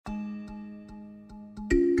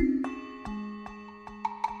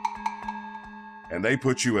and they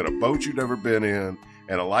put you in a boat you've never been in,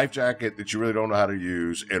 and a life jacket that you really don't know how to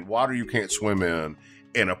use, and water you can't swim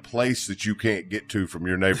in a place that you can't get to from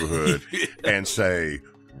your neighborhood, and say,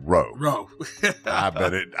 row. I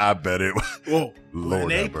bet it. Well, Lord when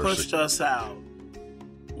they have mercy. pushed us out,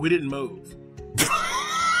 we didn't move.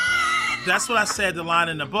 That's what I said, the line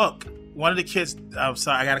in the book. One of the kids, I'm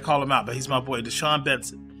sorry, I got to call him out, but he's my boy, Deshaun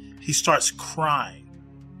Benson. He starts crying.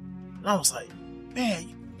 And I was like,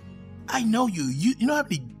 man, I know you. You know how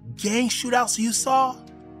many gang shootouts you saw?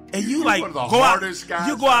 And you like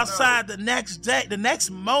go outside the next day, the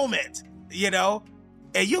next moment, you know,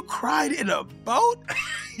 and you cried in a boat?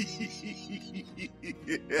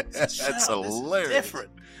 That's hilarious. Different,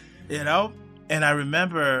 you know? And I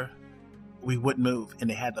remember we wouldn't move, and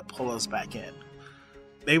they had to pull us back in.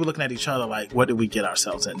 They were looking at each other like, what did we get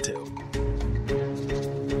ourselves into?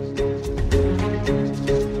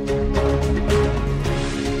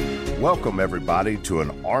 Welcome, everybody, to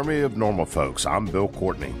an army of normal folks. I'm Bill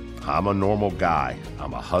Courtney. I'm a normal guy.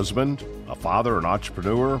 I'm a husband, a father, an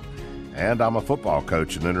entrepreneur, and I'm a football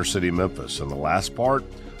coach in inner city Memphis. And the last part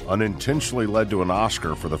unintentionally led to an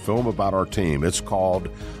Oscar for the film about our team. It's called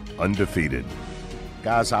Undefeated.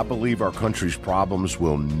 Guys, I believe our country's problems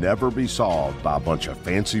will never be solved by a bunch of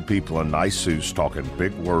fancy people in nice suits talking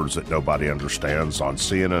big words that nobody understands on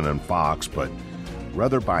CNN and Fox, but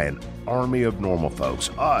rather by an army of normal folks,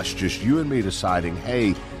 us, just you and me deciding,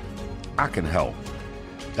 hey, I can help.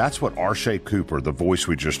 That's what Arshay Cooper, the voice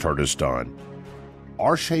we just heard, has done.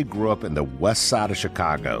 Arshay grew up in the west side of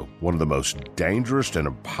Chicago, one of the most dangerous and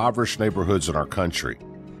impoverished neighborhoods in our country.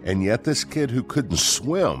 And yet this kid who couldn't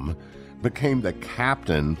swim became the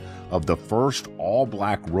captain of the first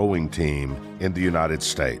all-black rowing team in the United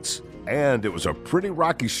States. And it was a pretty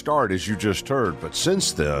rocky start, as you just heard, but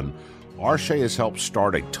since then, Arshay has helped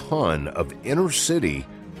start a ton of inner-city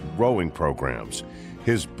rowing programs.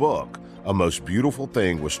 His book, A Most Beautiful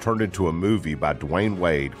Thing, was turned into a movie by Dwayne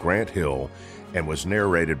Wade, Grant Hill, and was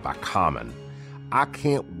narrated by Common. I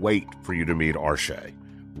can't wait for you to meet Arshay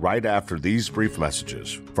right after these brief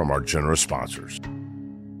messages from our generous sponsors.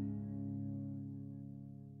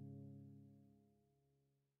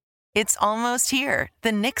 It's almost here.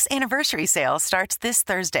 The Knix Anniversary Sale starts this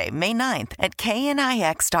Thursday, May 9th at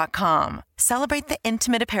knix.com. Celebrate the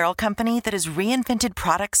intimate apparel company that has reinvented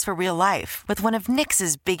products for real life with one of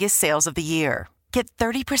Knix's biggest sales of the year. Get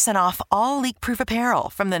 30% off all leak-proof apparel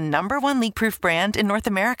from the #1 leak-proof brand in North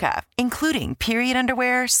America, including period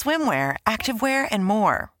underwear, swimwear, activewear, and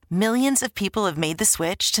more. Millions of people have made the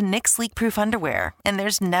switch to Knix leak-proof underwear, and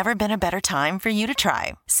there's never been a better time for you to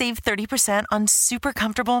try. Save 30% on super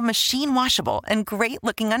comfortable, machine-washable, and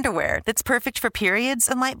great-looking underwear that's perfect for periods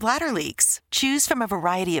and light bladder leaks. Choose from a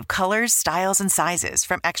variety of colors, styles, and sizes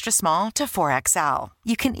from extra small to 4XL.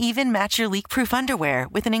 You can even match your leak-proof underwear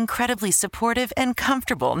with an incredibly supportive and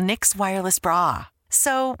comfortable Knix wireless bra.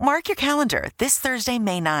 So mark your calendar this Thursday,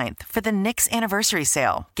 May 9th for the Knix Anniversary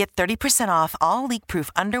Sale. Get 30% off all leak-proof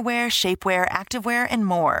underwear, shapewear, activewear, and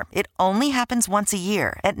more. It only happens once a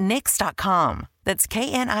year at knix.com. That's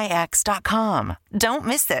knix.com. Don't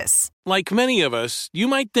miss this. Like many of us, you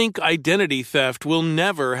might think identity theft will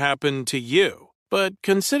never happen to you. But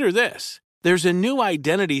consider this. There's a new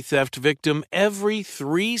identity theft victim every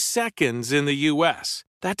 3 seconds in the U.S.,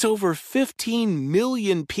 That's over 15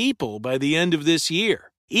 million people by the end of this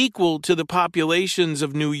year, equal to the populations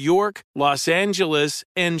of New York, Los Angeles,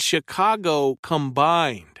 and Chicago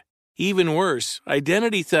combined. Even worse,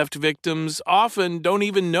 identity theft victims often don't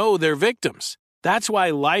even know they're victims. That's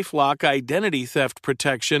why LifeLock Identity Theft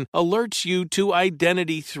Protection alerts you to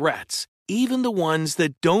identity threats, even the ones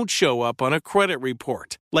that don't show up on a credit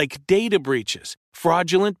report, like data breaches,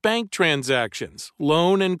 fraudulent bank transactions,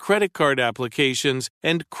 loan and credit card applications,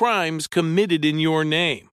 and crimes committed in your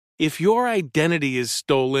name. If your identity is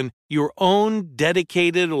stolen, your own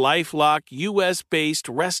dedicated LifeLock U.S.-based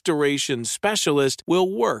restoration specialist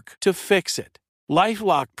will work to fix it.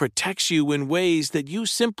 LifeLock protects you in ways that you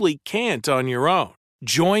simply can't on your own.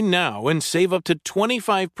 Join now and save up to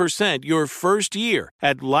 25% your first year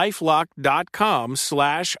at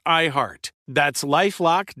LifeLock.com/iHeart. That's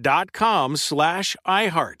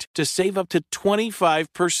LifeLock.com/iHeart to save up to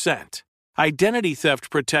 25%. Identity theft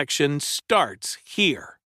protection starts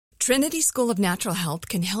here. Trinity School of Natural Health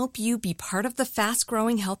can help you be part of the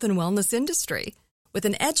fast-growing health and wellness industry. With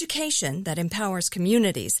an education that empowers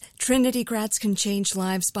communities, Trinity grads can change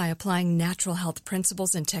lives by applying natural health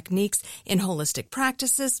principles and techniques in holistic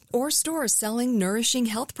practices or stores selling nourishing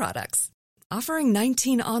health products. Offering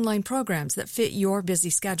 19 online programs that fit your busy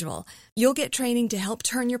schedule, you'll get training to help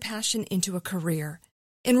turn your passion into a career.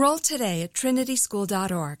 Enroll today at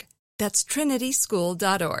trinityschool.org. That's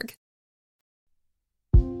trinityschool.org.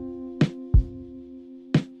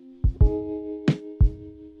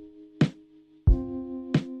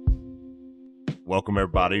 Welcome,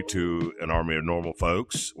 everybody, to An Army of Normal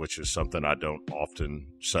Folks, which is something I don't often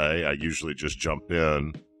say. I usually just jump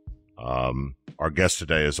in. Our guest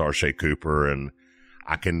today is Arshay Cooper, and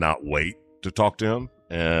I cannot wait to talk to him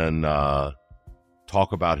and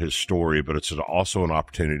talk about his story, but it's also an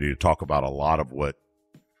opportunity to talk about a lot of what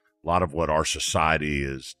our society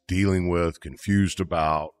is dealing with, confused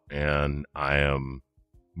about, and I am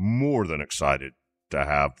more than excited to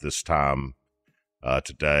have this time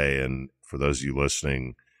today. And for those of you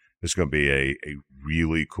listening, it's going to be a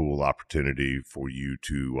really cool opportunity for you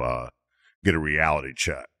to get a reality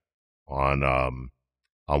check on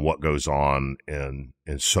what goes on in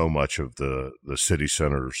so much of the city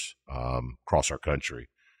centers across our country.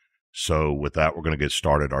 So with that, we're going to get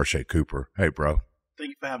started. Arshay Cooper. Hey, bro.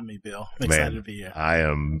 Thank you for having me, Bill. I'm excited to be here. I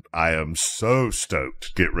am so stoked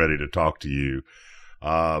to get ready to talk to you.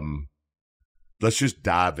 Let's just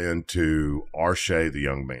dive into Arshay, the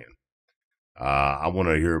young man. I want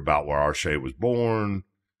to hear about where Arshay was born,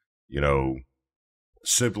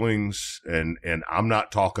 siblings, and I'm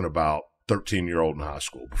not talking about 13-year-old in high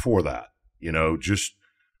school. Before that, just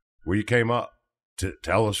where you came up.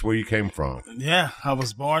 Tell us where you came from. Yeah, I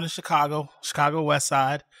was born in Chicago West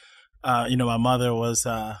Side. My mother was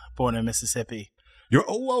born in Mississippi.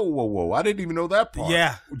 Whoa! I didn't even know that part.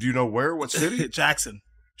 Yeah. Do you know where? What city? Jackson.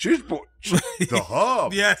 She's born the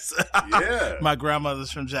hub. Yes. Yeah. My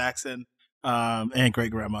grandmother's from Jackson, and great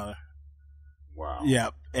grandmother. Wow.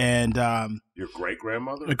 Yep. And your great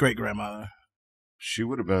grandmother? A great grandmother. She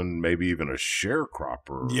would have been maybe even a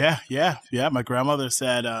sharecropper. Yeah. My grandmother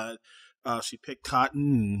said she picked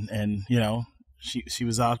cotton and she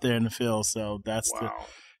was out there in the field. So that's wow.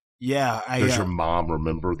 Does your mom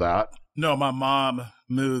remember that? No, my mom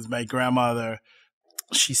moved. My grandmother,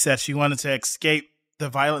 she said she wanted to escape the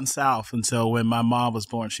violent South. And so when my mom was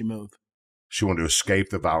born, she moved. She wanted to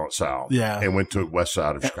escape the violent South. Yeah. And went to the west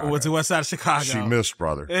side of Chicago. Went to the west side of Chicago. She missed,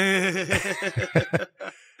 brother.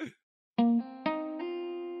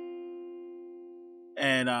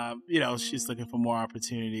 And, she's looking for more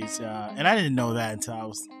opportunities. And I didn't know that until I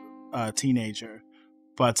was a teenager.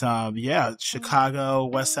 But, Chicago,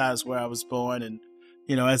 west side is where I was born. And,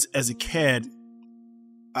 as a kid,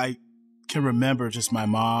 I can remember just my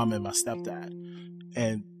mom and my stepdad.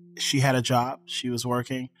 And she had a job. She was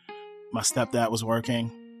working. My stepdad was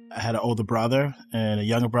working. I had an older brother and a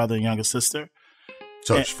younger brother and younger sister.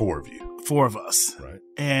 So it's four of you. Four of us. Right.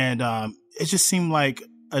 And it just seemed like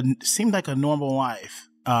a normal life.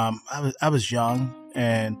 I was young,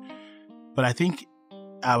 but I think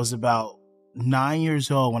I was about 9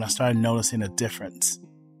 years old when I started noticing a difference.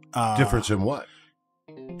 Difference in what?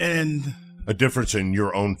 And a difference in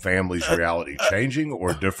your own family's reality changing,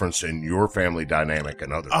 or a difference in your family dynamic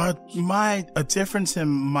and others? A difference in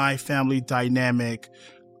my family dynamic,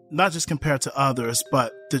 not just compared to others,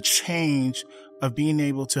 but the change of being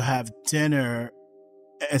able to have dinner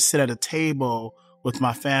and sit at a table with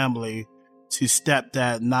my family to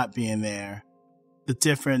stepdad not being there. The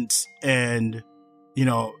difference in,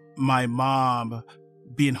 my mom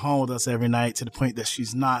being home with us every night to the point that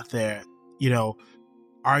she's not there,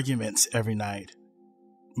 arguments every night,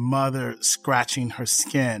 mother scratching her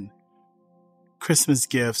skin, Christmas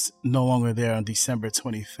gifts no longer there on December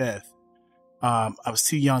 25th. I was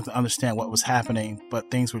too young to understand what was happening,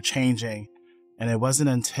 but things were changing. And it wasn't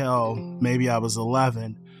until maybe I was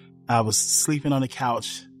 11, I was sleeping on the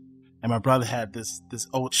couch and my brother had this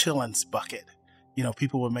old chitlins bucket.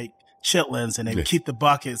 People would make chitlins and they would keep the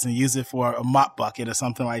buckets and use it for a mop bucket or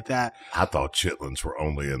something like that. I thought chitlins were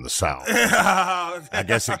only in the South. I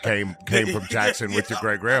guess it came from Jackson with your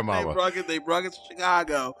great grandmama. They brought it to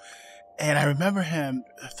Chicago. And I remember him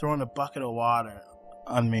throwing a bucket of water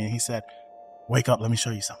on me and he said, "Wake up, let me show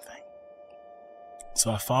you something." So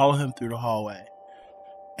I followed him through the hallway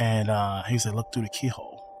and he said, "Look through the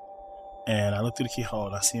keyhole." And I looked through the keyhole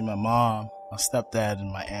and I see my mom, my stepdad,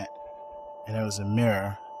 and my aunt. And there was a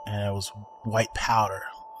mirror and there was white powder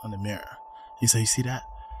on the mirror. He said, "You see that?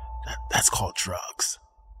 That's called drugs."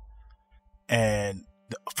 And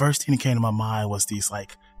the first thing that came to my mind was these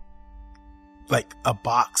like a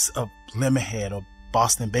box of Lemonhead or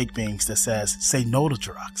Boston baked beans that says, "Say no to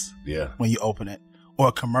drugs." Yeah. When you open it. Or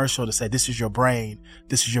a commercial to say, "This is your brain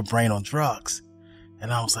on drugs."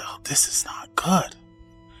 And I was like, "Oh, this is not good."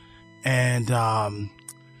 And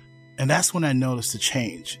that's when I noticed the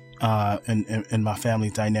change in my family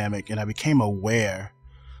dynamic. And I became aware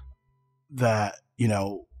that,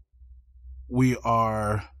 we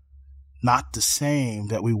are not the same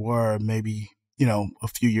that we were maybe, you know, a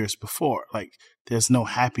few years before. Like, there's no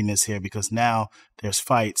happiness here because now there's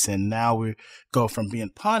fights, and now we go from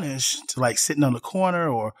being punished to like sitting on the corner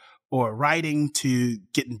or writing to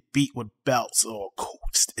getting beat with belts or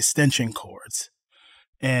extension cords.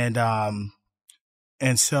 And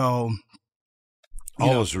so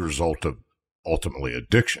all as a result of ultimately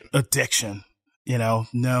addiction, you know,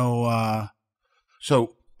 no.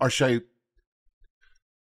 So Arshay,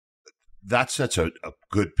 that sets a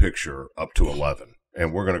good picture up to 11,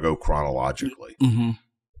 and we're going to go chronologically,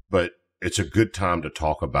 but it's a good time to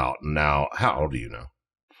talk about now. How old are you now?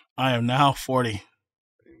 I am now 40.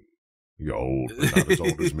 You're old, but not as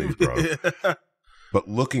old as me, bro. But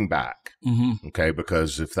looking back, okay,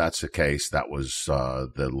 because if that's the case, that was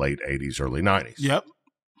the late 80s, early 90s. Yep.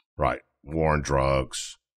 Right. War on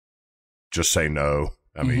drugs. Just say no.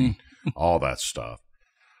 I mean, all that stuff.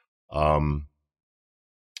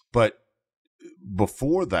 But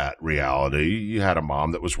before that reality, you had a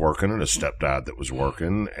mom that was working and a stepdad that was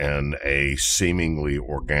working and a seemingly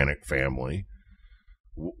organic family.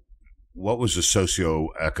 What was the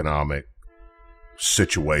socioeconomic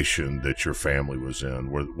situation that your family was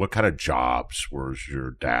in? What kind of jobs was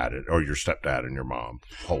your dad or your stepdad and your mom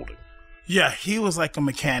holding? Yeah, he was like a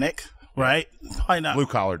mechanic, right? Probably not blue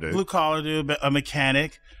collar dude, but a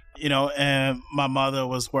mechanic, you know. And my mother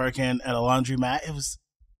was working at a laundromat. It was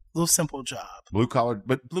a little simple job, blue collar,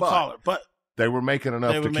 but they were making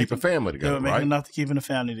enough to keep a family together. They were making enough to keep a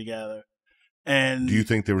family together. And do you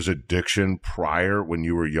think there was addiction prior when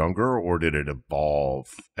you were younger, or did it evolve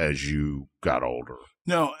as you got older?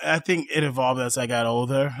 No, I think it evolved as I got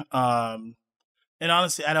older. And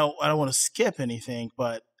honestly, I don't want to skip anything,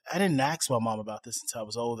 but I didn't ask my mom about this until I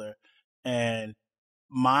was older. And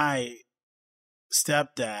my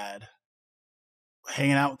stepdad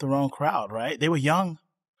hanging out with the wrong crowd, right? They were young,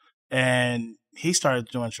 and he started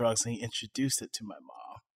doing drugs, and he introduced it to my mom.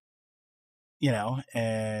 You know,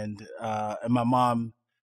 and my mom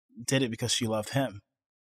did it because she loved him,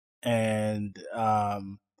 and I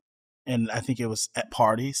think it was at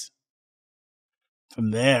parties.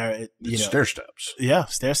 From there, stair steps. Yeah,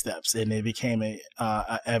 stair steps, and it became a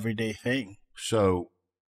everyday thing. So,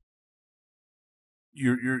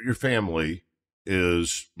 your family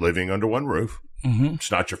is living under one roof.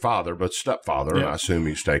 It's not your father, but stepfather. Yeah. And I assume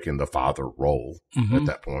he's taking the father role at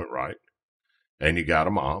that point, right? And you got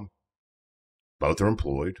a mom. Both are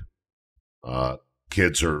employed.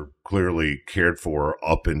 Kids are clearly cared for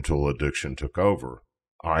up until addiction took over.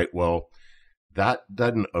 All right, well, that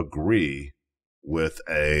doesn't agree with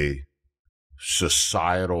a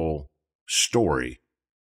societal story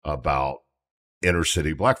about inner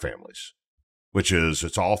city black families, which is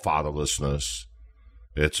it's all fatherlessness.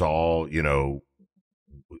 It's all, you know,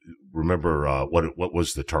 remember what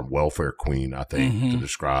was the term welfare queen, I think, to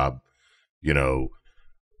describe, you know,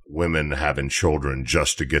 women having children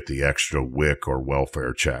just to get the extra WIC or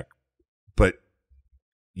welfare check. But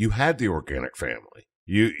you had the organic family.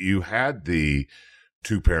 You had the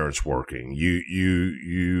two parents working.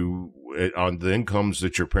 You on the incomes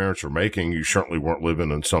that your parents were making, you certainly weren't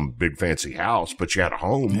living in some big fancy house, but you had a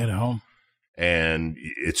home. You had a home. And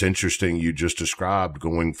it's interesting you just described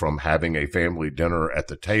going from having a family dinner at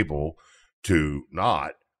the table to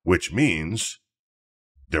not, which means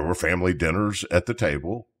there were family dinners at the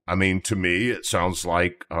table. I mean, to me, it sounds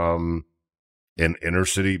like an inner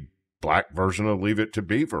city black version of Leave It to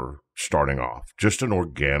Beaver starting off. Just an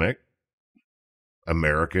organic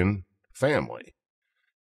American family.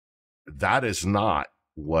 That is not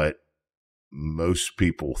what most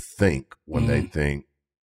people think when they think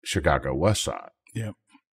Chicago West Side. Yep.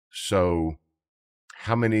 So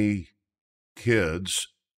how many kids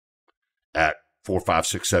at 4, 5,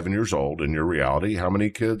 6, 7 years old in your reality, how many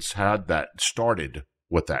kids had that started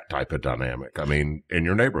with that type of dynamic? I mean, in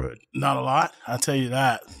your neighborhood? Not a lot. I'll tell you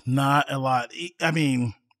that. Not a lot. I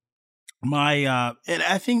mean, and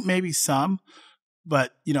I think maybe some,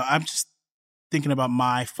 but, you know, I'm just thinking about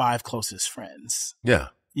my 5 closest friends. Yeah.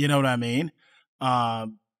 You know what I mean?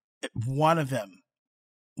 One of them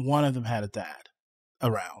had a dad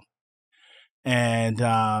around.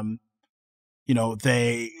 And, you know,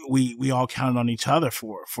 we all counted on each other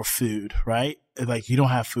for food, right? Like, you don't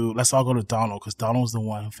have food, let's all go to Donald, because Donald's the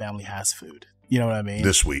one who family has food. You know what I mean?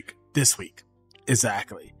 This week.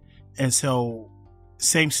 Exactly. And so,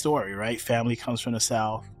 same story, right? Family comes from the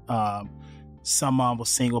South. Some mom was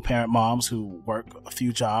single parent moms who work a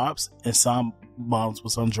few jobs, and some moms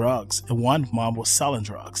was on drugs, and one mom was selling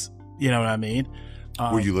drugs. You know what I mean?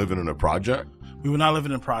 Were you living in a project? We were not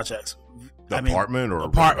living in projects. Apartment or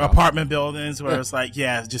apartment buildings where it's like,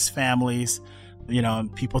 yeah, just families.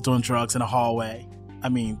 and people doing drugs in the hallway. I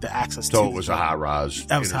mean, the access to it was a high-rise.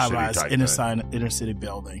 That was high-rise inner city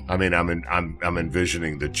building. I mean, I'm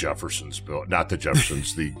envisioning the Jeffersons building, not the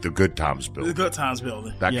Jeffersons, the Good Times building. The Good Times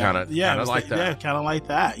building. That kind of like that. Yeah, kind of like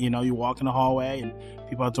that. You walk in the hallway and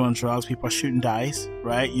people are doing drugs, people are shooting dice,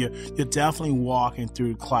 right? You're definitely walking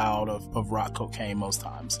through a cloud of rock cocaine most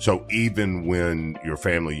times. So even when your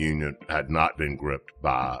family unit had not been gripped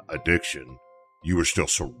by addiction, you were still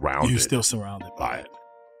surrounded. You're still surrounded by it.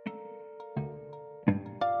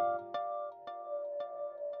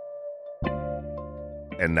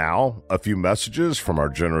 And now, a few messages from our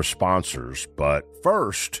generous sponsors. But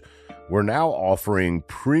first, we're now offering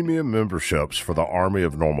premium memberships for the Army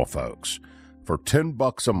of Normal Folks. For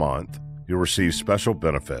 $10 a month, you'll receive special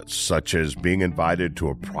benefits, such as being invited to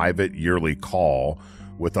a private yearly call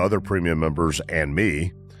with other premium members and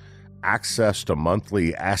me, access to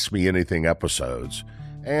monthly Ask Me Anything episodes,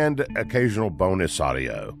 and occasional bonus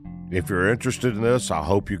audio. If you're interested in this, I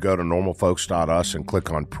hope you go to normalfolks.us and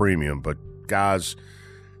click on premium. But guys,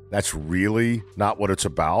 that's really not what it's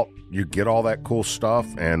about. You get all that cool stuff,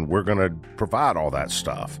 and we're going to provide all that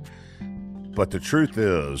stuff. But the truth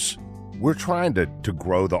is, we're trying to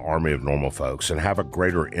grow the Army of Normal Folks and have a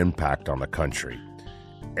greater impact on the country.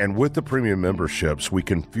 And with the premium memberships, we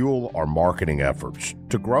can fuel our marketing efforts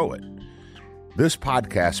to grow it. This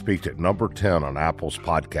podcast peaked at number 10 on Apple's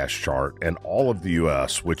podcast chart in all of the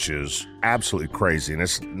U.S., which is absolutely crazy. And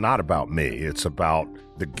it's not about me. It's about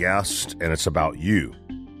the guest, and it's about you.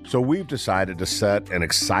 So we've decided to set an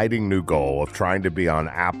exciting new goal of trying to be on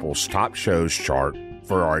Apple's top shows chart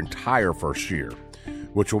for our entire first year,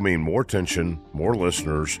 which will mean more attention, more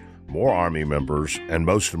listeners, more Army members, and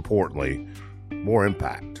most importantly, more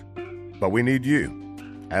impact. But we need you,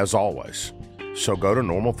 as always. So go to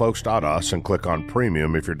normalfolks.us and click on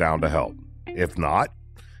premium if you're down to help. If not,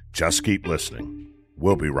 just keep listening.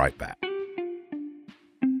 We'll be right back.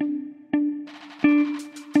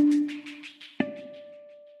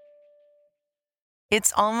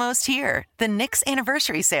 It's almost here. The Knix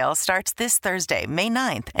anniversary sale starts this Thursday, May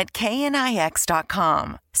 9th at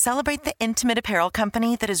knix.com. Celebrate the intimate apparel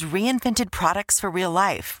company that has reinvented products for real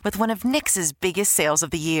life with one of Knix's biggest sales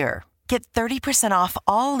of the year. Get 30% off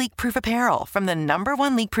all leak-proof apparel from the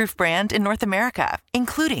 #1 leak-proof brand in North America,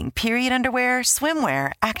 including period underwear,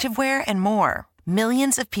 swimwear, activewear, and more.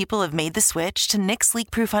 Millions of people have made the switch to Knix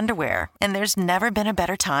leak-proof underwear, and there's never been a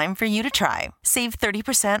better time for you to try. Save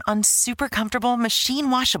 30% on super comfortable,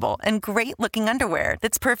 machine-washable, and great-looking underwear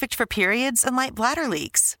that's perfect for periods and light bladder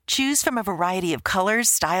leaks. Choose from a variety of colors,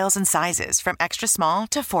 styles, and sizes from extra small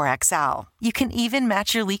to 4XL. You can even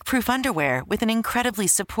match your leak-proof underwear with an incredibly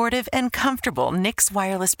supportive and comfortable Knix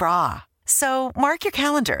wireless bra. So mark your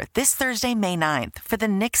calendar this Thursday, May 9th for the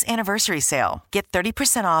Knix anniversary sale. Get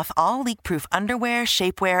 30% off all leak-proof underwear,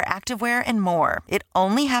 shapewear, activewear, and more. It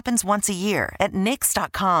only happens once a year at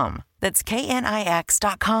knix.com. That's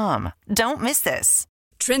knix.com. Don't miss this.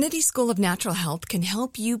 Trinity School of Natural Health can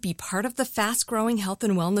help you be part of the fast-growing health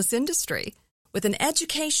and wellness industry. With an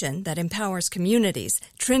education that empowers communities,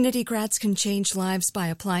 Trinity grads can change lives by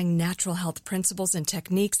applying natural health principles and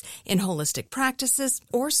techniques in holistic practices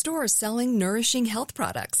or stores selling nourishing health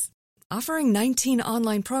products. Offering 19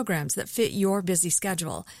 online programs that fit your busy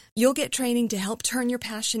schedule, you'll get training to help turn your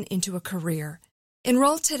passion into a career.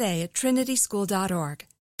 Enroll today at trinityschool.org.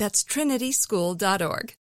 That's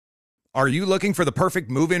trinityschool.org. Are you looking for the perfect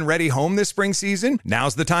move-in ready home this spring season?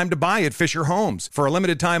 Now's the time to buy at Fisher Homes. For a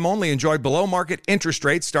limited time only, enjoy below-market interest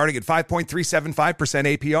rates starting at 5.375%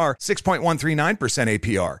 APR, 6.139%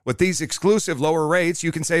 APR. With these exclusive lower rates,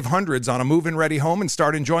 you can save hundreds on a move-in ready home and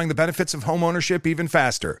start enjoying the benefits of home ownership even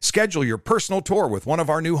faster. Schedule your personal tour with one of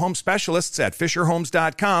our new home specialists at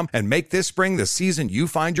FisherHomes.com and make this spring the season you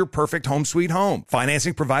find your perfect home sweet home.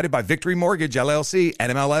 Financing provided by Victory Mortgage, LLC,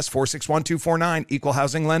 NMLS 461249, Equal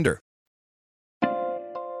Housing Lender.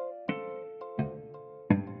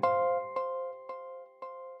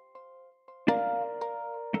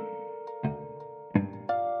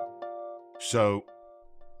 So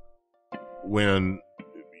when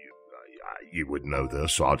you would know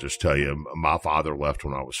this, so I'll just tell you, my father left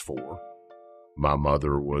when I was 4. My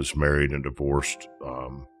mother was married and divorced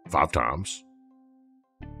 5 times.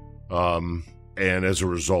 And as a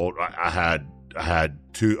result, I had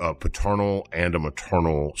a paternal and a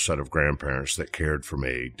maternal set of grandparents that cared for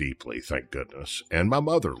me deeply, thank goodness. And my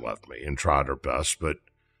mother loved me and tried her best, but,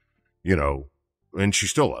 and she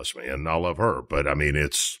still loves me, and I love her. But I mean,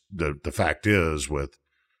 it's the fact is with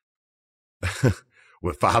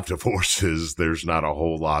 5 divorces, there's not a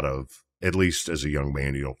whole lot of, at least as a young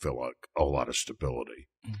man, you don't feel like a whole lot of stability.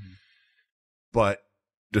 Mm-hmm. But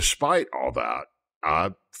despite all that,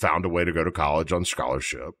 I found a way to go to college on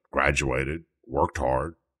scholarship, graduated, worked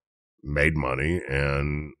hard, made money,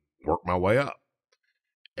 and worked my way up.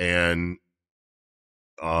 And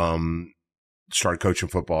started coaching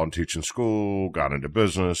football and teaching school, got into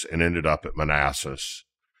business, and ended up at Manassas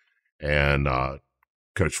and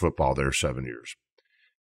coached football there 7 years.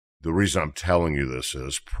 The reason I'm telling you this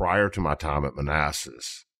is prior to my time at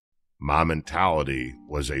Manassas, my mentality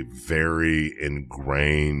was a very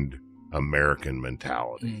ingrained American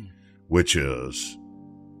mentality, which is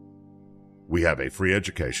we have a free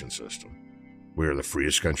education system. We are the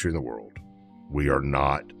freest country in the world. We are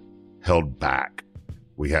not held back.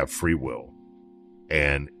 We have free will.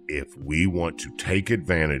 And if we want to take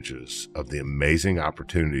advantages of the amazing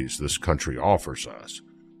opportunities this country offers us,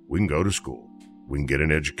 we can go to school. We can get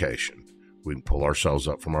an education. We can pull ourselves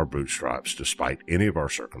up from our bootstraps despite any of our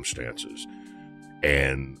circumstances.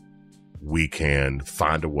 And we can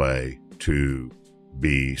find a way to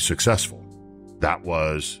be successful. That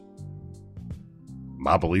was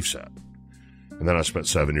my belief set. And then I spent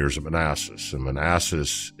 7 years at Manassas. And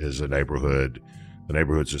Manassas is a neighborhood. The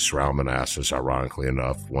neighborhoods that surround Manassas, ironically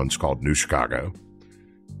enough, one's called New Chicago,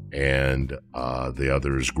 and the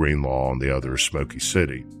other is Greenlaw, and the other is Smoky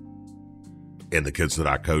City. And the kids that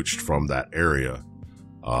I coached from that area,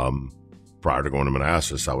 prior to going to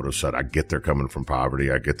Manassas, I would have said, I get they're coming from poverty.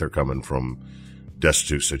 I get they're coming from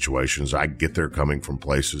destitute situations. I get they're coming from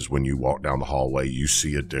places when you walk down the hallway, you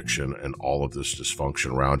see addiction and all of this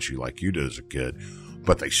dysfunction around you like you did as a kid.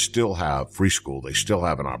 But they still have free school. They still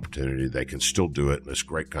have an opportunity. They can still do it in this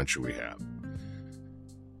great country we have.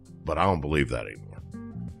 But I don't believe that anymore.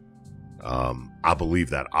 I believe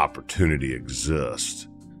that opportunity exists,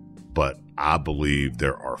 but I believe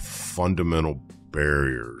there are fundamental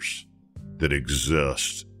barriers that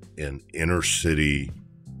exist in inner city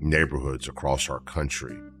neighborhoods across our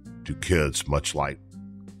country to kids, much like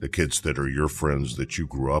the kids that are your friends that you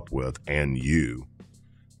grew up with and you,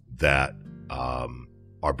 that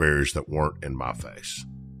are barriers that weren't in my face.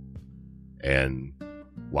 And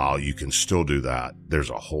while you can still do that,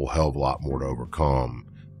 there's a whole hell of a lot more to overcome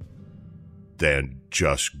than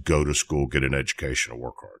just go to school, get an education, and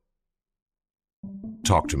work hard.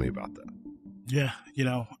 Talk to me about that. Yeah,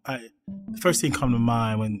 the first thing come to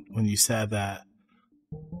mind when you said that.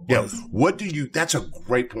 That's a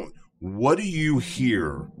great point. What do you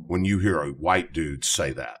hear when you hear a white dude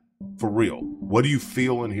say that? For real. What do you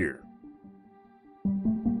feel and hear?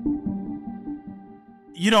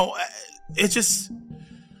 It's just,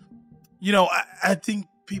 I think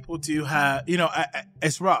people do have,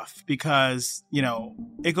 it's rough because,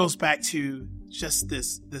 it goes back to just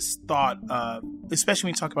this thought of, especially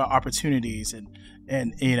when you talk about opportunities and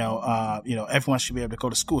everyone should be able to go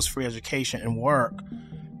to school, it's free education and work.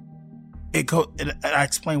 And I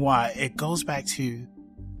explain why. It goes back to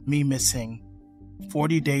me missing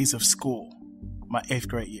 40 days of school, my 8th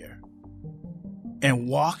grade year, and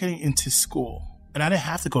walking into school. And I didn't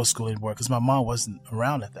have to go to school anymore because my mom wasn't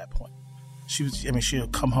around at that point. She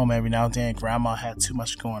would come home every now and then. Grandma had too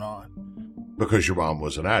much going on. Because your mom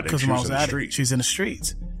was an addict. Because my mom was an addict. She was in the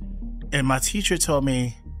streets. And my teacher told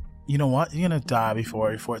me, you know what? You're going to die before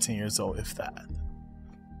you're 14 years old, if that.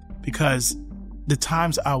 Because the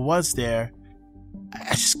times I was there,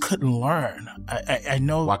 I just couldn't learn. I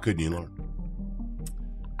know. Why couldn't you learn?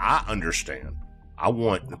 I understand. I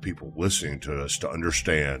want the people listening to us to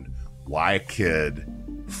understand why a kid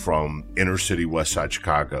from inner city West Side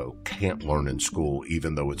Chicago can't learn in school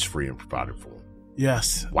even though it's free and provided for them.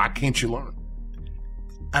 Yes. Why can't you learn?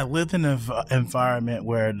 I lived in an environment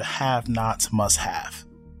where the have-nots must have.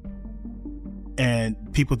 And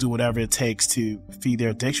people do whatever it takes to feed their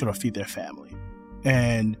addiction or feed their family.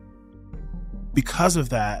 And because of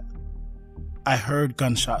that, I heard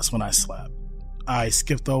gunshots when I slept. I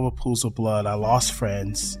skipped over pools of blood. I lost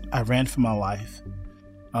friends. I ran for my life.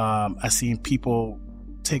 I seen people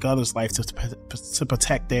take others' life to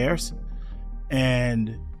protect theirs.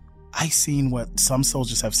 And I seen what some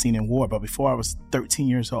soldiers have seen in war, but before I was 13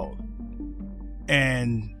 years old.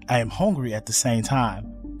 And I am hungry at the same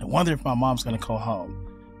time. I wonder if my mom's going to go home.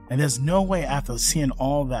 And there's no way after seeing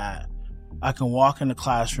all that, I can walk in the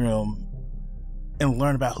classroom and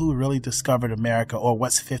learn about who really discovered America or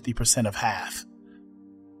what's 50% of half.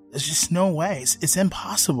 There's just no way. It's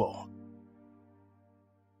impossible.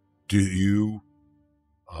 Do you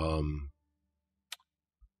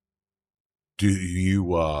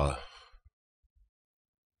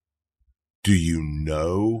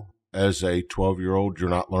know as a 12-year-old you're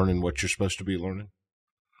not learning what you're supposed to be learning?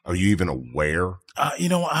 Are you even aware?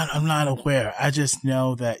 I'm not aware. I just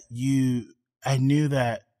know that I knew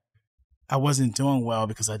that I wasn't doing well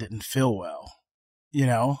because I didn't feel well. You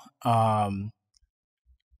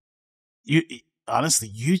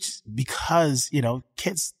honestly, because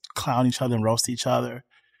kids clown each other and roast each other,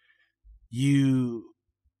 you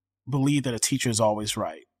believe that a teacher is always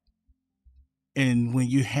right. And when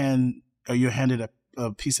you're handed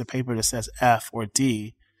a piece of paper that says F or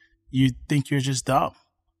D, you think you're just dumb.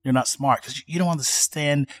 You're not smart because you don't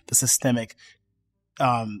understand the systemic,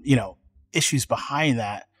 issues behind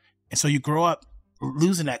that. And so you grow up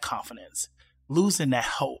losing that confidence, losing that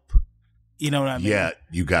hope. You know what I mean? Yeah,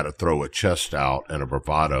 you got to throw a chest out and a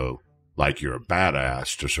bravado like you're a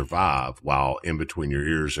badass to survive, while in between your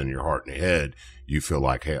ears and your heart and your head, you feel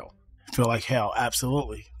like hell. Feel like hell,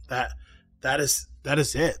 absolutely. That is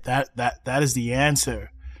it. That is the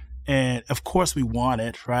answer. And of course we want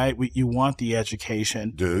it, right? You want the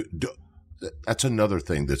education. That's another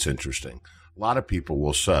thing that's interesting. A lot of people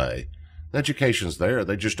will say, the education's there,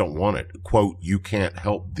 they just don't want it. Quote, you can't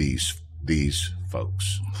help these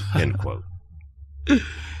folks, end quote.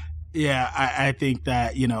 Yeah, I think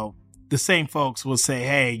that, the same folks will say,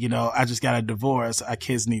 hey, I just got a divorce. Our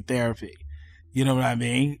kids need therapy. You know what I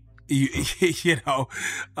mean? You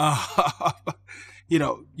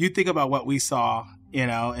think about what we saw,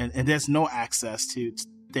 and there's no access to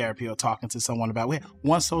therapy or talking to someone about. We had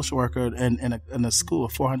one social worker in a school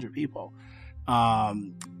of 400 people.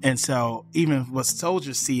 And so even what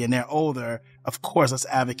soldiers see and they're older, of course, let's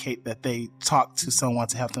advocate that they talk to someone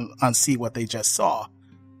to help them unsee what they just saw.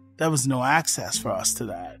 There was no access for us to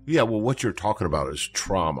that. Yeah, well, what you're talking about is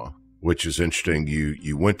trauma, which is interesting.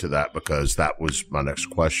 You went to that because that was my next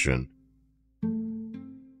question.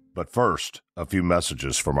 But first, a few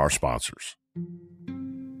messages from our sponsors.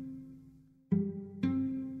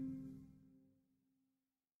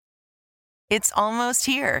 It's almost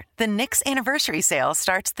here. The Knix anniversary sale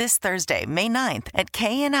starts this Thursday, May 9th at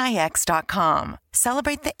knix.com.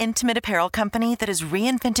 Celebrate the intimate apparel company that has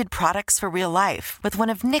reinvented products for real life with one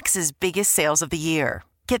of Knix's biggest sales of the year.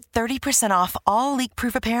 Get 30% off all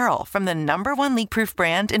leak-proof apparel from the #1 leak-proof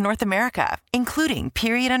brand in North America, including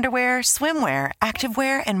period underwear, swimwear,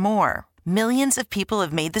 activewear, and more. Millions of people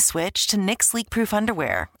have made the switch to Knix leak-proof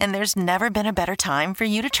underwear, and there's never been a better time for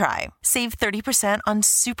you to try. Save 30% on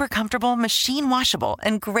super comfortable, machine-washable,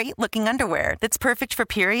 and great-looking underwear that's perfect for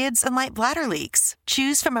periods and light bladder leaks.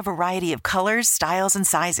 Choose from a variety of colors, styles, and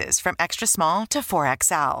sizes from extra small to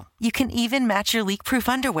 4XL. You can even match your leak-proof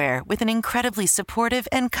underwear with an incredibly supportive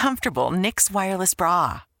and comfortable Knix wireless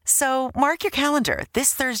bra. So mark your calendar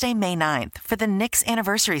this Thursday, May 9th for the Knix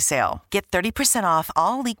anniversary sale. Get 30% off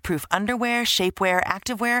all leak-proof underwear, shapewear,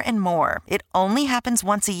 activewear, and more. It only happens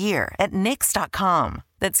once a year at knix.com.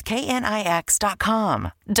 That's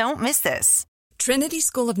knix.com. Don't miss this. Trinity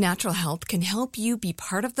School of Natural Health can help you be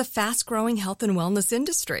part of the fast-growing health and wellness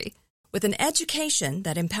industry. With an education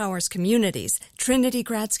that empowers communities, Trinity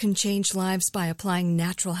grads can change lives by applying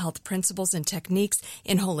natural health principles and techniques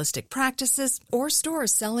in holistic practices or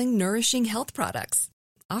stores selling nourishing health products.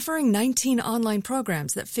 Offering 19 online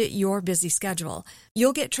programs that fit your busy schedule,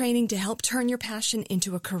 you'll get training to help turn your passion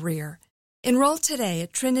into a career. Enroll today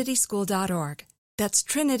at trinityschool.org. That's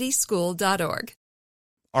trinityschool.org.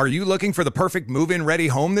 Are you looking for the perfect move-in ready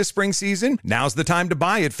home this spring season? Now's the time to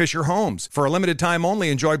buy at Fisher Homes. For a limited time only,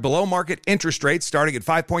 enjoy below-market interest rates starting at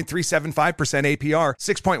 5.375% APR,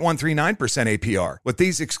 6.139% APR. With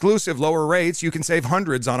these exclusive lower rates, you can save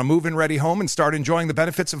hundreds on a move-in ready home and start enjoying the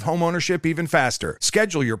benefits of home ownership even faster.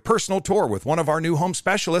 Schedule your personal tour with one of our new home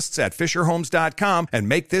specialists at FisherHomes.com and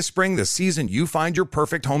make this spring the season you find your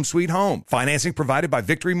perfect home sweet home. Financing provided by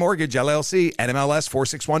Victory Mortgage, LLC, NMLS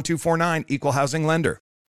 461249, Equal Housing Lender.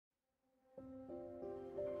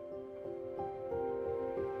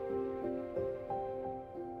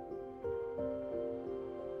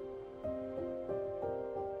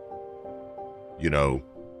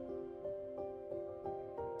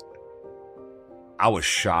 I was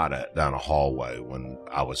shot at down a hallway when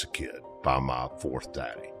I was a kid by my fourth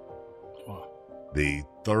daddy. Wow. The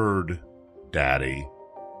third daddy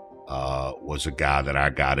was a guy that I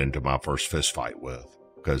got into my first fist fight with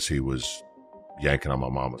because he was yanking on my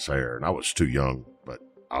mama's hair, and I was too young, but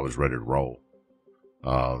I was ready to roll.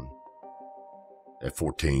 At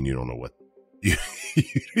 14, you don't know what you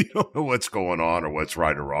don't know what's going on or what's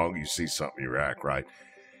right or wrong. You see something, you react, right?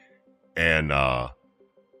 And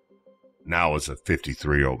now as a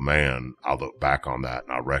 53-year-old man, I look back on that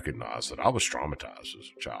and I recognize that I was traumatized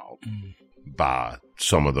as a child by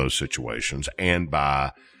some of those situations and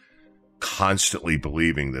by constantly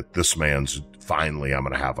believing that this man's finally, I'm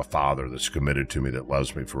going to have a father that's committed to me, that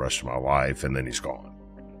loves me for the rest of my life, and then he's gone.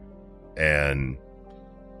 And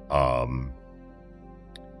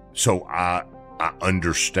So I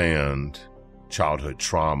understand childhood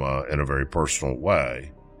trauma in a very personal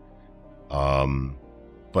way.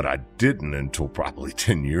 But I didn't until probably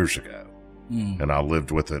 10 years ago. And I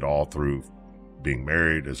lived with it all through being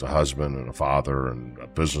married as a husband and a father and a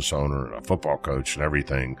business owner and a football coach and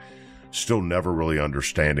everything. Still never really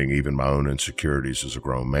understanding even my own insecurities as a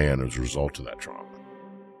grown man as a result of that trauma.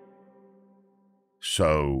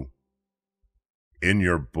 So in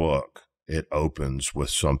your book, it opens with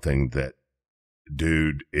something that,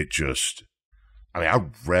 dude, I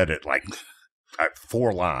read it like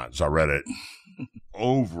 4 lines. I read it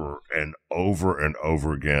over and over and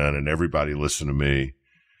over again. And everybody listen to me,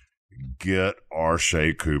 get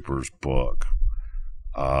Arshay Cooper's book.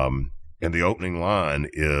 And the opening line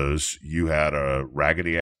is, you had a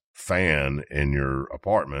raggedy fan in your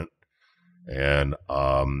apartment, and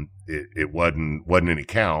it wasn't any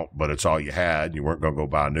count, but it's all you had. You weren't going to go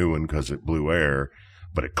buy a new one because it blew air,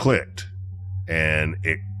 but it clicked, and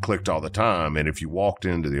it clicked all the time. And if you walked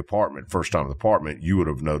into the apartment, first time in the apartment, you would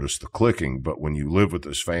have noticed the clicking. But when you live with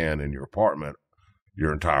this fan in your apartment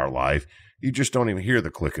your entire life, you just don't even hear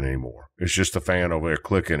the clicking anymore. It's just the fan over there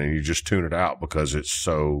clicking, and you just tune it out because it's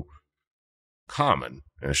so common.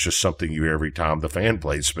 And it's just something you hear every time the fan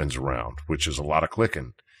blade spins around, which is a lot of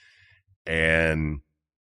clicking. And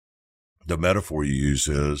the metaphor you use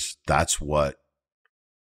is, that's what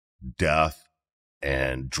death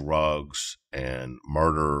and drugs and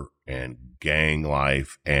murder and gang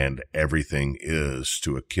life and everything is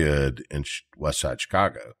to a kid in West Side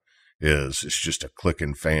Chicago. It's just a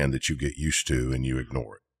clicking fan that you get used to and you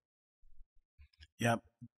ignore it. Yep.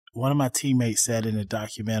 One of my teammates said in the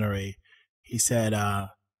documentary, he said,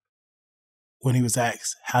 when he was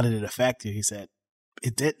asked, how did it affect you? He said,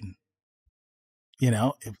 it didn't.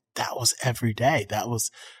 That was every day. That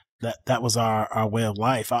was our way of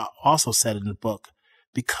life. I also said in the book,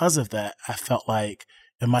 because of that, I felt like,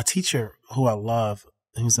 and my teacher, who I love,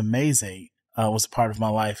 who's amazing, was a part of my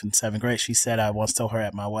life in 7th grade. She said, I once told her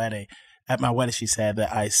at my wedding, she said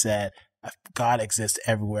that I said, God exists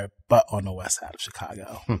everywhere but on the west side of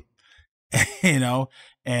Chicago.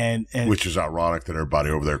 And which is ironic that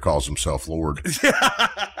everybody over there calls himself Lord.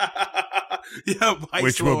 Yeah,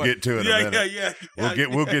 which Lord. we'll get to in a minute. Yeah.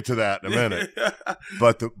 We'll get to that in a minute.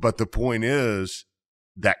 But the point is,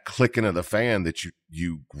 that clicking of the fan that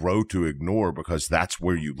you grow to ignore because that's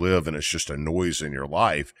where you live and it's just a noise in your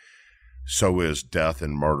life. So is death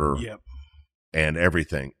and murder. Yep. And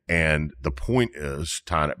everything. And the point is,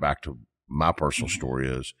 tying it back to my personal story,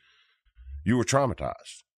 is you were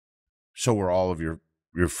traumatized. So were all of your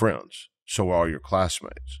friends. So were all your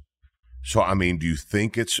classmates. So, I mean, do you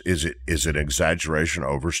think is it exaggeration,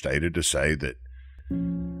 overstated to say that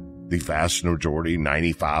the vast majority,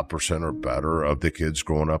 95% or better of the kids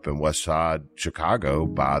growing up in West Side Chicago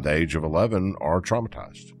by the age of 11 are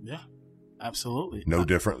traumatized? Yeah, absolutely. No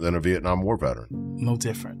different than a Vietnam War veteran. No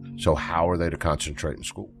different. So how are they to concentrate in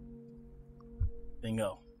school?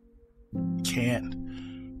 Bingo.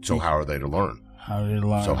 Can't. So how are they to learn? How do they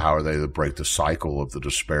learn? So how are they to break the cycle of the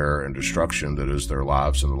despair and destruction that is their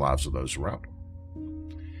lives and the lives of those around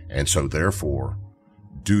them? And so therefore,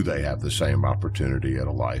 do they have the same opportunity at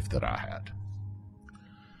a life that I had?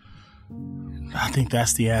 I think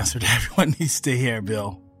that's the answer that everyone needs to hear,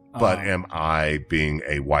 Bill. But am I being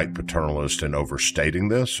a white paternalist and overstating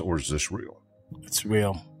this, or is this real? It's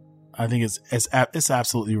real. I think it's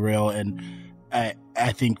absolutely real. And I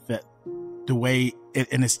think that the way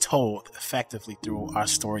and it's told effectively through our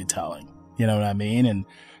storytelling. You know what I mean? And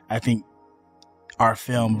I think our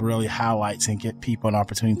film really highlights and get people an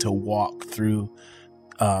opportunity to walk through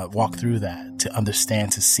that, to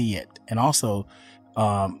understand, to see it. And also,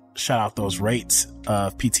 shout out those rates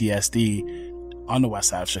of PTSD on the west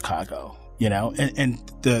side of Chicago, and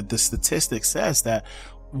the statistic says that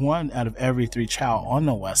 1 out of every 3 child on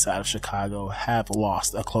the west side of Chicago have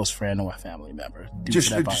lost a close friend or a family member. Just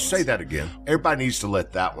say that again. Everybody needs to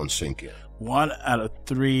let that one sink in. 1 out of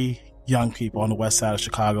 3 young people on the west side of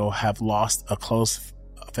Chicago have lost a close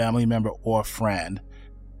family member or friend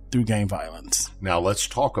through gang violence. Now let's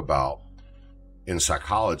talk about, in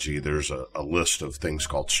psychology, there's a list of things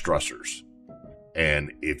called stressors.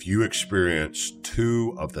 And if you experience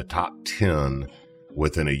 2 of the top 10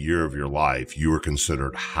 within a year of your life, you are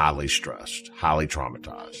considered highly stressed, highly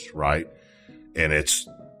traumatized, right? And it's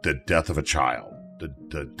the death of a child,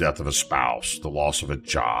 the death of a spouse, the loss of a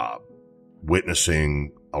job,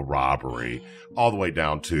 witnessing a robbery, all the way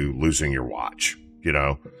down to losing your watch.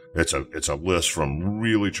 It's a list from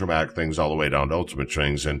really traumatic things all the way down to ultimate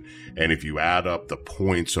things. And if you add up the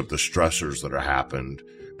points of the stressors that have happened,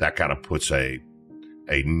 that kind of puts a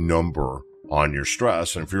number on your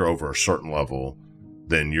stress. And if you're over a certain level,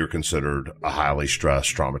 then you're considered a highly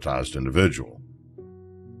stressed, traumatized individual.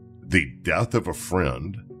 The death of a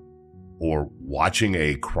friend or watching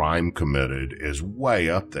a crime committed is way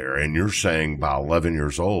up there. And you're saying by 11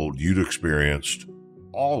 years old, you'd experienced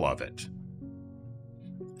all of it.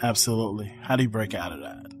 Absolutely. How do you break out of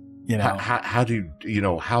that? How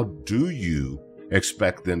do you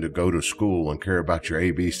expect them to go to school and care about your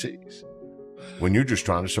ABCs when you're just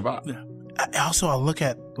trying to survive? Yeah. I look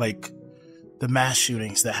at like the mass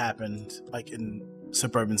shootings that happened like in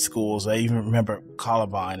suburban schools. I even remember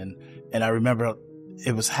Columbine, and I remember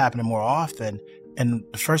it was happening more often. And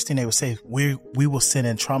the first thing they would say is we will send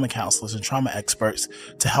in trauma counselors and trauma experts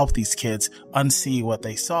to help these kids unsee what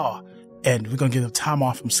they saw. And we're going to give them time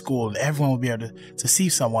off from school, and everyone will be able to see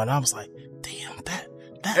someone. And I was like, damn, that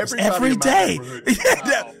was every day.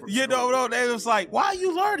 They was like, why are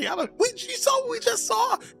you learning? I'm like, you saw what we just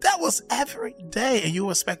saw? That was every day. And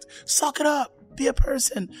you expect, suck it up, be a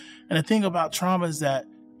person. And the thing about trauma is that,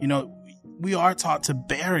 we are taught to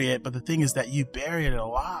bury it, but the thing is that you bury it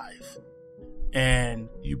alive. And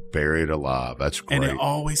you bury it alive. That's great. And it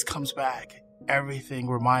always comes back. Everything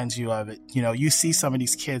reminds you of it. You see some of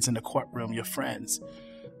these kids in the courtroom, your friends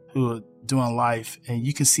who are doing life, and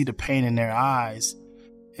you can see the pain in their eyes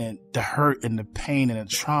and the hurt and the pain and the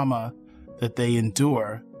trauma that they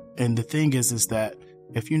endure. And the thing is that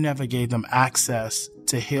if you never gave them access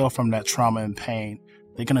to heal from that trauma and pain,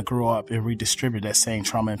 they're going to grow up and redistribute that same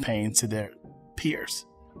trauma and pain to their peers.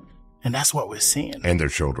 And that's what we're seeing. And their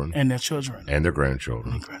children. And their children. And their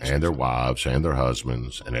grandchildren. And their wives and their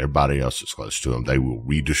husbands and everybody else that's close to them. They will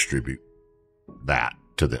redistribute that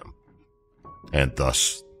to them. And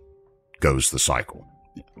thus goes the cycle.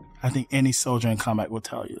 I think any soldier in combat will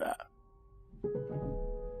tell you that.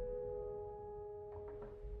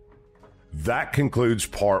 That concludes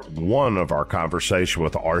part 1 of our conversation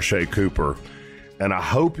with Arshay Cooper. And I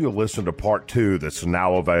hope you'll listen to part 2 that's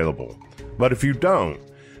now available. But if you don't,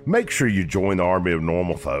 make sure you join the Army of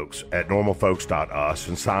Normal Folks at normalfolks.us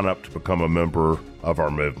and sign up to become a member of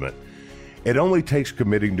our movement. It only takes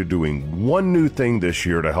committing to doing one new thing this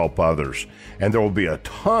year to help others, and there will be a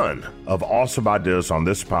ton of awesome ideas on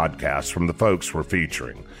this podcast from the folks we're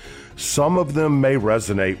featuring. Some of them may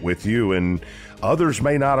resonate with you, and others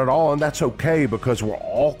may not at all, and that's okay because we're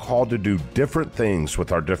all called to do different things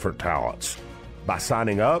with our different talents. By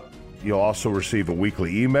signing up, you'll also receive a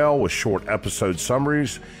weekly email with short episode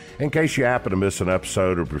summaries in case you happen to miss an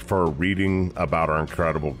episode or prefer reading about our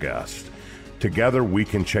incredible guests. Together, we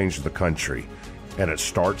can change the country, and it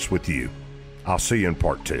starts with you. I'll see you in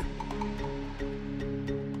part 2.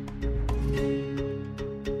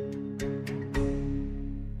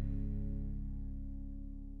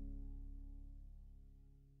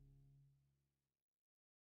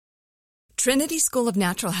 Trinity School of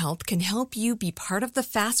Natural Health can help you be part of the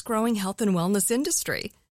fast-growing health and wellness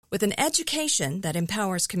industry. With an education that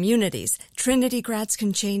empowers communities, Trinity grads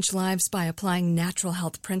can change lives by applying natural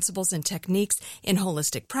health principles and techniques in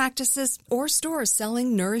holistic practices or stores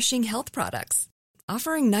selling nourishing health products.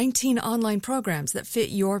 Offering 19 online programs that fit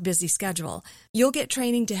your busy schedule, you'll get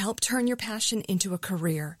training to help turn your passion into a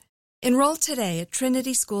career. Enroll today at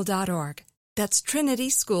trinityschool.org. That's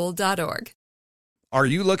trinityschool.org. Are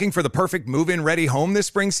you looking for the perfect move-in ready home this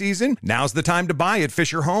spring season? Now's the time to buy at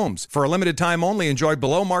Fisher Homes. For a limited time only, enjoy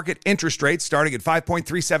below-market interest rates starting at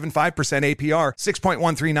 5.375% APR,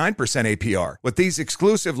 6.139% APR. With these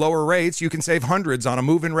exclusive lower rates, you can save hundreds on a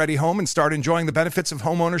move-in ready home and start enjoying the benefits of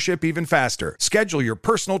home ownership even faster. Schedule your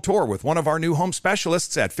personal tour with one of our new home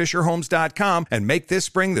specialists at FisherHomes.com and make this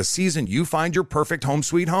spring the season you find your perfect home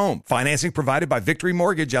sweet home. Financing provided by Victory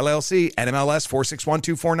Mortgage, LLC, NMLS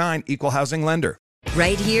 461249, Equal Housing Lender.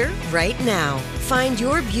 Right here, right now. Find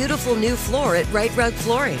your beautiful new floor at Right Rug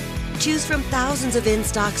Flooring. Choose from thousands of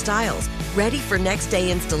in-stock styles, ready for next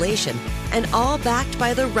day installation, and all backed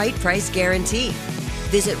by the right price guarantee.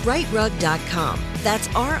 Visit rightrug.com. That's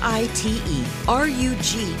RITERUG.com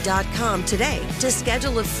today to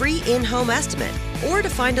schedule a free in-home estimate or to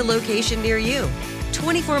find a location near you.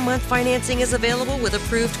 24-month financing is available with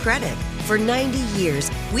approved credit. For 90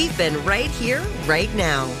 years, we've been right here, right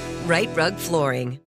now. Right Rug Flooring.